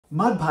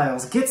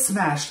MUDPILES, Get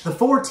Smashed, the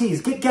 4 Ts,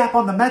 Get Gap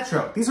on the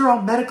Metro. These are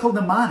all medical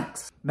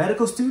mnemonics.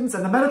 Medical students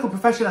and the medical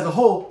profession as a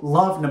whole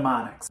love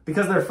mnemonics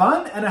because they're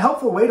fun and a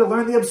helpful way to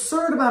learn the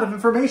absurd amount of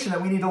information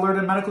that we need to learn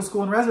in medical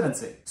school and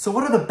residency. So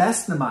what are the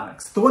best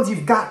mnemonics? The ones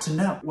you've got to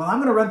know? Well, I'm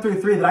going to run through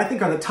 3 that I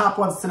think are the top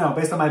ones to know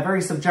based on my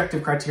very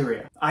subjective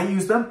criteria. I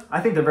use them. I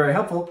think they're very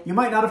helpful. You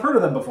might not have heard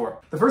of them before.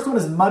 The first one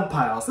is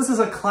MUDPILES. This is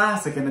a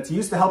classic and it's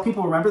used to help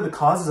people remember the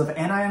causes of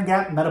anion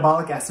gap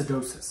metabolic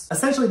acidosis.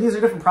 Essentially, these are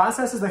different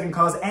processes that can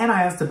cause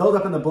anions to build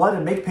up in the blood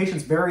and make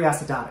patients very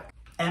acidotic.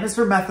 M is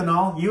for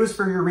methanol, U is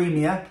for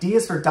uremia, D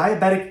is for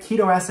diabetic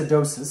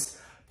ketoacidosis,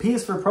 P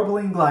is for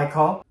propylene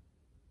glycol,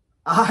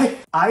 I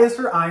is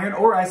for iron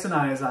or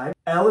isoniazide,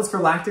 L is for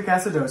lactic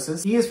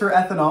acidosis, E is for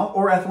ethanol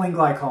or ethylene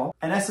glycol,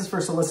 and S is for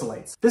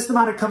salicylates. This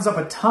mnemonic comes up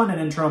a ton in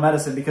internal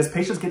medicine because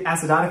patients get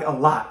acidotic a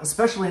lot,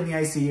 especially in the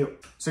ICU.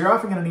 So you're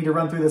often going to need to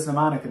run through this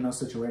mnemonic in those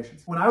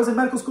situations. When I was in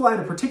medical school, I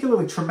had a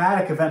particularly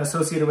traumatic event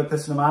associated with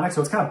this mnemonic,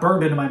 so it's kind of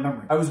burned into my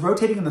memory. I was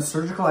rotating in the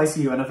surgical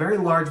ICU and a very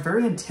large,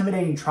 very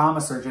intimidating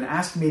trauma surgeon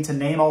asked me to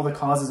name all the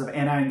causes of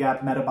anion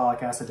gap metabolic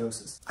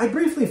acidosis. I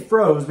briefly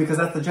froze because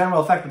that's the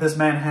general effect that this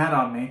man had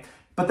on me.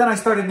 But then I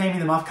started naming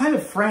them off kind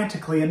of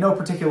frantically in no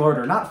particular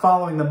order, not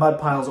following the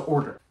MUDPILES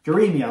order.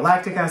 Uremia,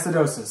 lactic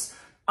acidosis,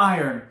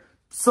 iron,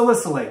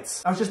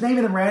 salicylates. I was just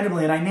naming them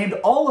randomly and I named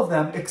all of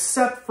them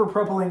except for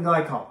propylene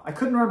glycol. I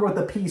couldn't remember what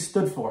the P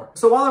stood for.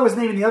 So while I was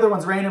naming the other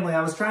ones randomly,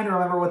 I was trying to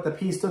remember what the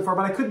P stood for,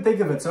 but I couldn't think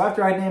of it. So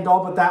after I named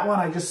all but that one,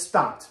 I just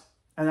stopped.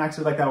 And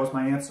actually that was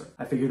my answer.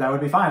 I figured that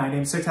would be fine. I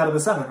named 6 out of the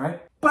 7, right?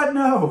 But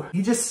no,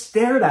 he just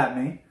stared at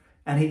me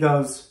and he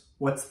goes,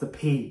 "What's the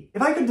P?"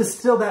 If I could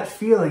distill that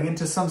feeling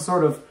into some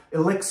sort of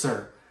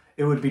elixir,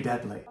 it would be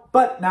deadly.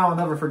 But now I'll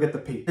never forget the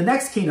P. The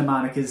next key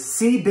mnemonic is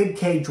C big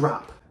K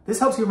drop. This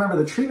helps you remember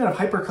the treatment of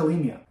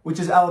hyperkalemia, which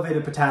is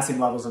elevated potassium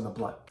levels in the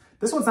blood.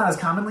 This one's not as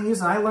commonly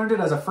used, and I learned it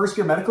as a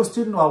first-year medical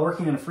student while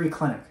working in a free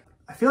clinic.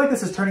 I feel like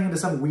this is turning into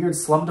some weird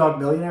Slumdog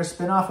Millionaire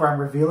spin-off where I'm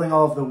revealing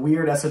all of the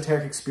weird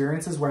esoteric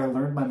experiences where I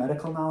learned my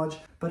medical knowledge.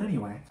 But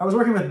anyway, I was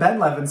working with Ben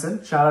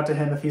Levinson, shout out to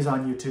him if he's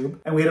on YouTube,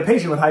 and we had a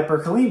patient with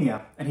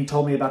hyperkalemia, and he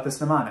told me about this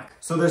mnemonic.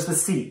 So there's the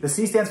C. The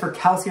C stands for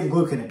calcium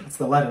gluconate. It's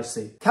the letter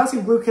C.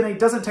 Calcium gluconate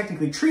doesn't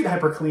technically treat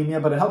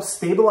hyperkalemia, but it helps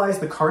stabilize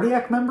the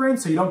cardiac membrane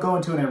so you don't go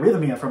into an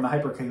arrhythmia from the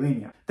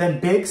hyperkalemia.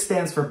 Then BIG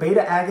stands for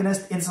beta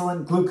agonist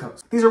insulin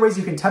glucose. These are ways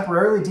you can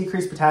temporarily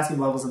decrease potassium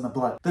levels in the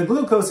blood. The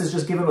glucose is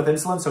just given with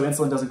insulin, so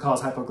insulin doesn't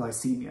cause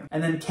hypoglycemia.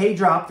 And then K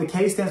drop, the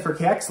K stands for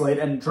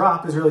Kxalate, and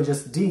drop is really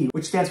just D,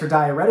 which stands for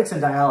diuretics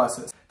and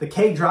dialysis. The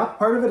K drop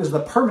part of it is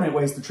the permanent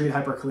ways to treat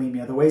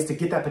hyperkalemia, the ways to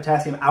get that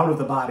potassium out of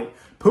the body.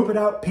 Poop it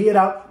out, pee it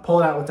out, pull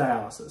it out with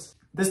dialysis.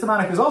 This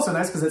mnemonic is also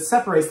nice because it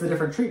separates the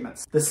different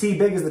treatments. The C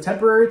big is the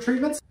temporary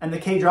treatments, and the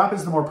K drop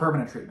is the more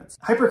permanent treatments.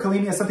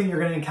 Hyperkalemia is something you're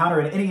going to encounter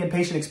in any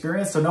inpatient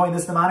experience, so knowing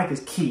this mnemonic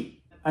is key.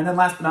 And then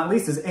last but not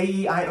least is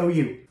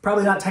AEIOU.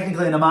 Probably not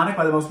technically a mnemonic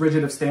by the most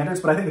rigid of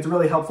standards, but I think it's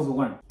really helpful to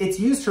learn. It's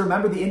used to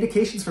remember the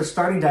indications for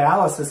starting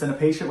dialysis in a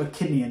patient with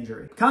kidney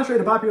injury. Contrary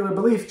to popular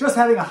belief, just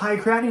having a high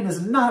creatinine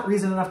is not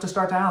reason enough to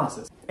start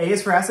dialysis. A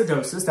is for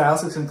acidosis.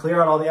 Dialysis can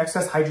clear out all the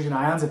excess hydrogen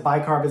ions if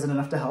bicarb isn't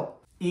enough to help.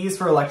 E is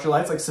for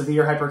electrolytes, like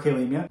severe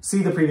hyperkalemia. See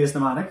the previous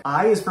mnemonic.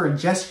 I is for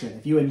ingestion.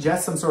 If you ingest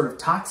some sort of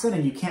toxin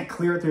and you can't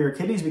clear it through your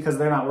kidneys because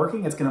they're not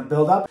working, it's going to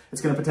build up,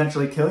 it's going to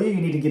potentially kill you, you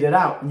need to get it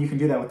out, and you can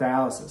do that with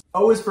dialysis.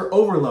 O is for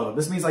overload.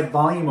 This means like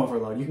volume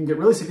overload. You can get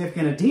really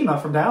significant edema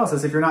from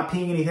dialysis. If you're not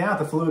peeing anything out,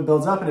 the fluid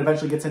builds up and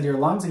eventually gets into your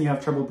lungs and you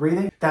have trouble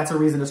breathing. That's a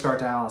reason to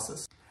start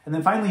dialysis. And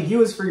then finally,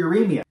 U is for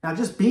uremia. Now,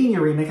 just being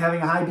uremic,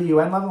 having a high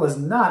BUN level is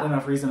not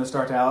enough reason to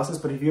start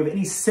dialysis, but if you have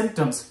any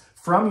symptoms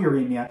from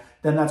uremia,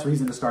 then that's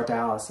reason to start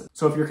dialysis.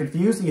 So if you're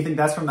confused and you think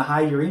that's from the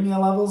high uremia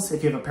levels,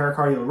 if you have a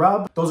pericardial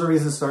rub, those are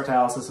reasons to start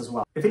dialysis as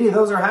well. If any of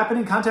those are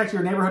happening, contact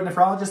your neighborhood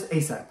nephrologist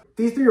ASAP.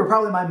 These 3 are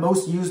probably my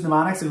most used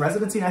mnemonics in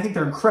residency, and I think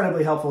they're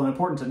incredibly helpful and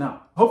important to know.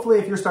 Hopefully,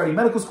 if you're starting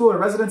medical school or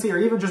residency, or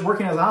even just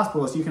working as a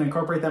hospitalist, you can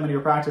incorporate them into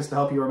your practice to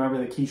help you remember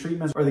the key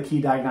treatments or the key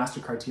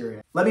diagnostic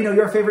criteria. Let me know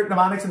your favorite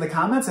mnemonics in the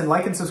comments, and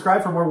like and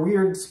subscribe for more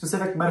weird,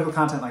 specific medical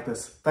content like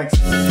this. Thanks.